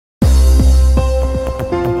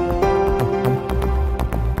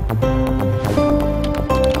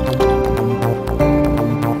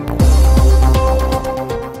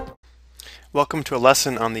Welcome to a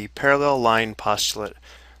lesson on the parallel line postulate.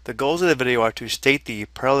 The goals of the video are to state the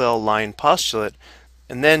parallel line postulate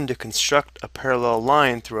and then to construct a parallel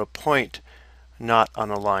line through a point not on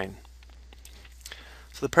a line.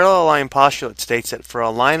 So the parallel line postulate states that for a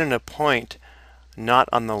line and a point not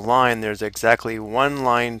on the line, there's exactly one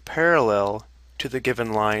line parallel to the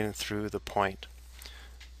given line through the point.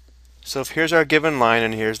 So if here's our given line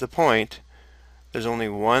and here's the point, there's only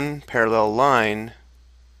one parallel line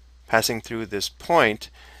passing through this point.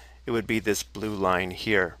 It would be this blue line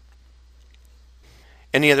here.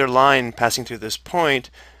 Any other line passing through this point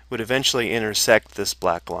would eventually intersect this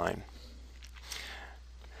black line.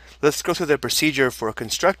 Let's go through the procedure for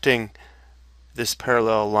constructing this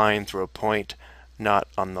parallel line through a point not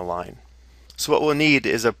on the line. So what we'll need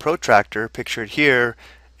is a protractor pictured here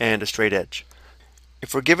and a straight edge.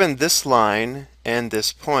 If we're given this line and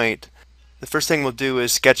this point, the first thing we'll do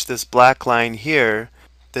is sketch this black line here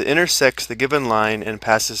that intersects the given line and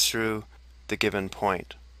passes through the given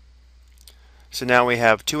point. So now we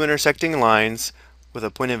have two intersecting lines with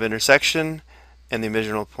a point of intersection and the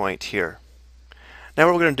original point here. Now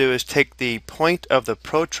what we're going to do is take the point of the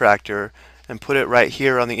protractor and put it right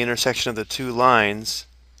here on the intersection of the two lines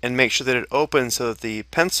and make sure that it opens so that the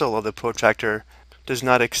pencil of the protractor does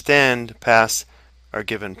not extend past our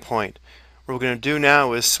given point. What we're going to do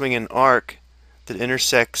now is swing an arc that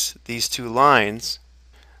intersects these two lines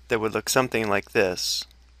that would look something like this.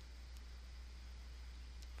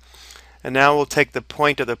 And now we'll take the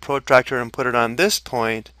point of the protractor and put it on this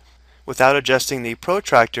point without adjusting the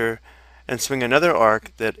protractor and swing another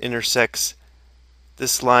arc that intersects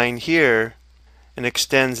this line here and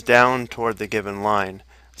extends down toward the given line,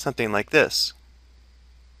 something like this.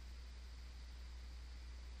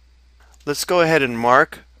 Let's go ahead and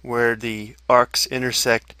mark where the arcs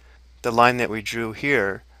intersect the line that we drew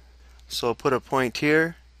here. So we'll put a point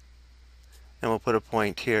here and we'll put a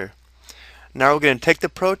point here. Now we're going to take the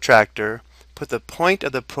protractor, put the point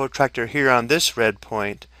of the protractor here on this red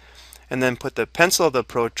point, and then put the pencil of the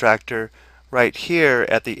protractor right here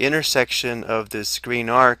at the intersection of this green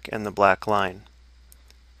arc and the black line.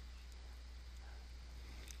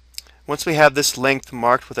 Once we have this length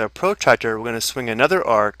marked with our protractor, we're going to swing another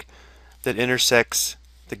arc that intersects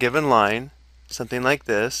the given line, something like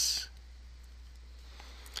this,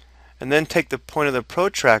 and then take the point of the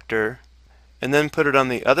protractor and then put it on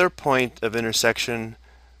the other point of intersection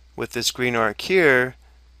with this green arc here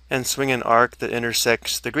and swing an arc that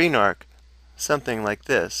intersects the green arc, something like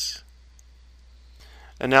this.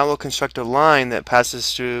 And now we'll construct a line that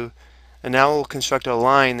passes through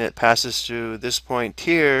this point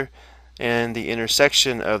here and the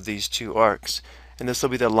intersection of these two arcs. And this will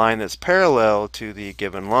be the line that's parallel to the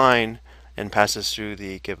given line and passes through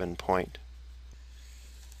the given point.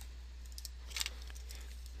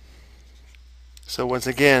 So once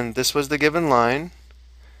again, this was the given line,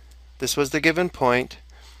 this was the given point,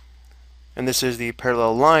 and this is the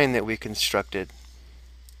parallel line that we constructed.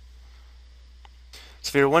 So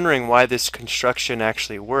if you're wondering why this construction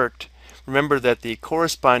actually worked, remember that the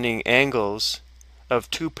corresponding angles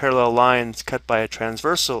of two parallel lines cut by a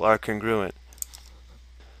transversal are congruent.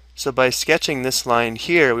 So by sketching this line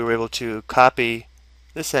here, we were able to copy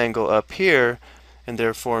this angle up here, and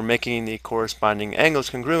therefore making the corresponding angles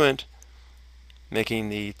congruent, making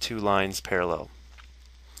the two lines parallel.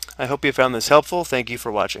 I hope you found this helpful. Thank you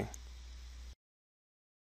for watching.